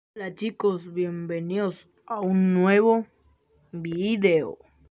Hola chicos, bienvenidos a un nuevo video.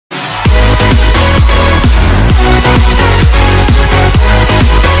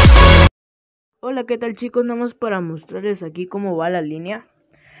 Hola, ¿qué tal chicos? Nada más para mostrarles aquí cómo va la línea.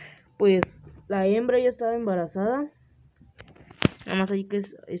 Pues la hembra ya estaba embarazada. Nada más hay que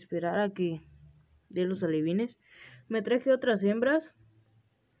esperar a que dé los alevines. Me traje otras hembras,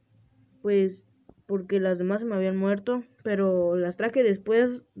 pues porque las demás se me habían muerto, pero las traje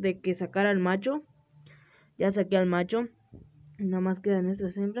después de que sacara al macho. Ya saqué al macho. Nada más quedan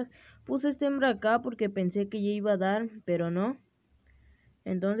estas hembras. Puse esta hembra acá porque pensé que ya iba a dar, pero no.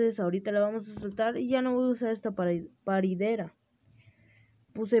 Entonces ahorita la vamos a soltar y ya no voy a usar esta paridera.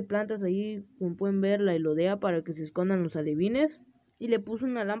 Puse plantas ahí, como pueden ver, la elodea para que se escondan los alevines. Y le puse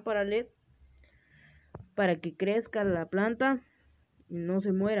una lámpara LED para que crezca la planta y no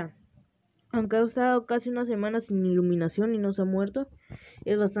se muera. Aunque ha estado casi una semana sin iluminación y no se ha muerto.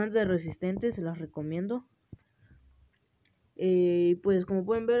 Es bastante resistente, se las recomiendo. Pues como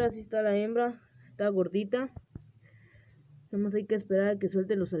pueden ver, así está la hembra. Está gordita. Nada más hay que esperar a que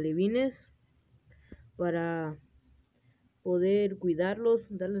suelte los alevines para poder cuidarlos,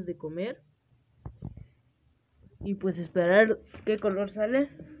 darles de comer y pues esperar qué color sale.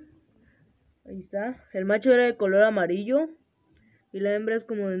 Ahí está. El macho era de color amarillo y la hembra es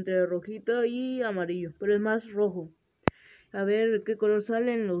como entre rojito y amarillo, pero es más rojo. A ver qué color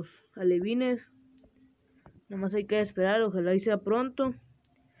salen los alevines. Nada más hay que esperar, ojalá y sea pronto.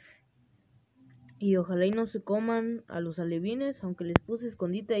 Y ojalá y no se coman a los alevines, aunque les puse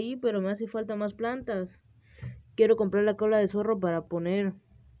escondite ahí, pero me hace falta más plantas. Quiero comprar la cola de zorro para poner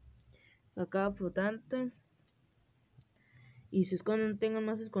acá flotante y se escondan, tengan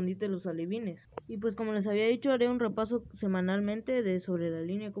más escondite los alevines. Y pues como les había dicho, haré un repaso semanalmente de sobre la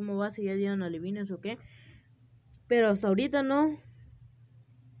línea, cómo va, si ya dieron alevines o qué. Pero hasta ahorita no.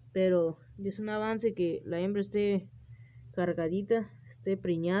 Pero es un avance que la hembra esté cargadita, esté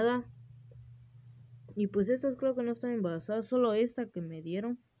preñada. Y pues estas creo que no están embarazadas, solo esta que me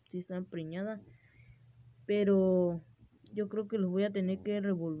dieron, sí está preñada. Pero yo creo que los voy a tener que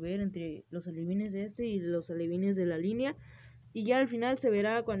revolver entre los alevines de este y los alevines de la línea. Y ya al final se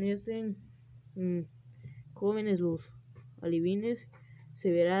verá cuando ya estén jóvenes los alevines.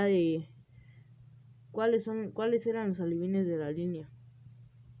 Se verá de cuáles eran los alevines de la línea.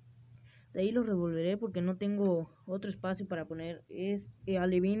 De ahí los revolveré porque no tengo otro espacio para poner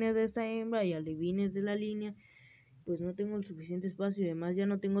alevines de esta hembra y alevines de la línea. Pues no tengo el suficiente espacio y además ya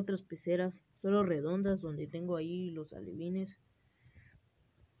no tengo otras peceras, solo redondas donde tengo ahí los alevines.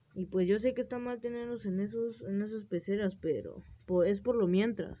 Y pues yo sé que está mal tenerlos en esas peceras, pero es por lo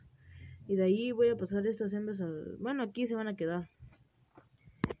mientras. Y de ahí voy a pasar estas hembras bueno, aquí se van a quedar.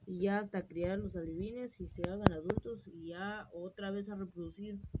 Y ya hasta criar los alevines y se hagan adultos y ya otra vez a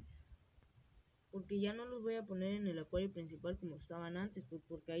reproducir. Porque ya no los voy a poner en el acuario principal como estaban antes, pues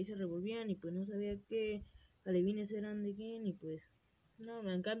porque ahí se revolvían y pues no sabía qué alevines eran de quién y pues no,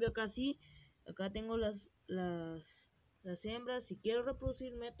 en cambio acá sí, acá tengo las hembras. Si quiero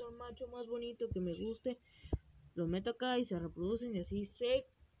reproducir, meto el macho más bonito que me guste, lo meto acá y se reproducen y así sé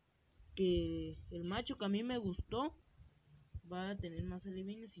que el macho que a mí me gustó va a tener más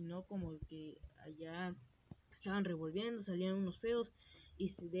alevines y no como el que allá estaban revolviendo, salían unos feos y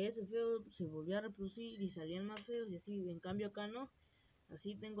de ese feo se volvió a reproducir y salían más feos y así. En cambio acá no,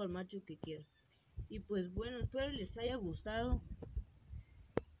 así tengo al macho que quiero. Y pues bueno, espero les haya gustado.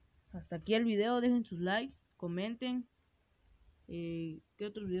 Hasta aquí el video, dejen sus likes, comenten qué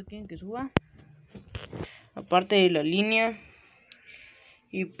otros videos quieren que suba aparte de la línea.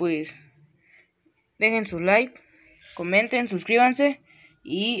 Y pues dejen su like, comenten, suscríbanse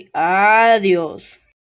y adiós.